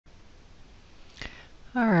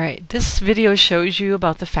Alright, this video shows you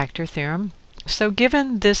about the factor theorem. So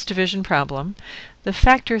given this division problem, the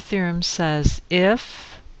factor theorem says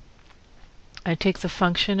if I take the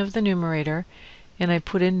function of the numerator and I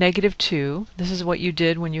put in -2, this is what you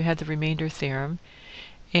did when you had the remainder theorem,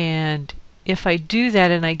 and if I do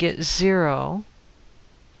that and I get 0,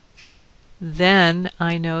 then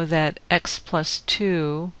I know that x plus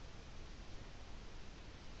 2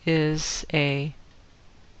 is a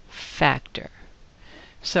factor.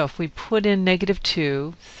 So if we put in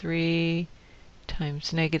 -2, 3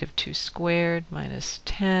 times -2 squared minus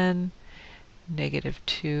 10,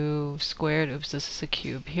 -2 squared, oops, this is a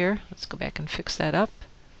cube here. Let's go back and fix that up.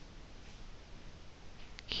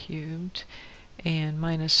 Cubed. And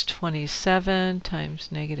minus 27 times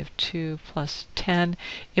 -2 plus 10.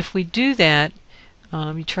 If we do that,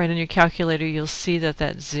 you try it on your calculator, you'll see that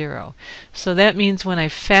that's 0. So that means when I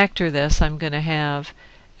factor this, I'm going to have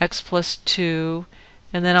x plus 2,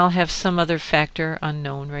 and then I'll have some other factor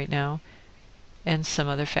unknown right now, and some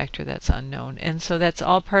other factor that's unknown. And so that's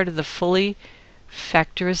all part of the fully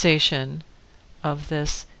factorization of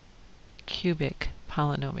this cubic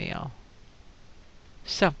polynomial.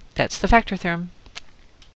 So that's the factor theorem.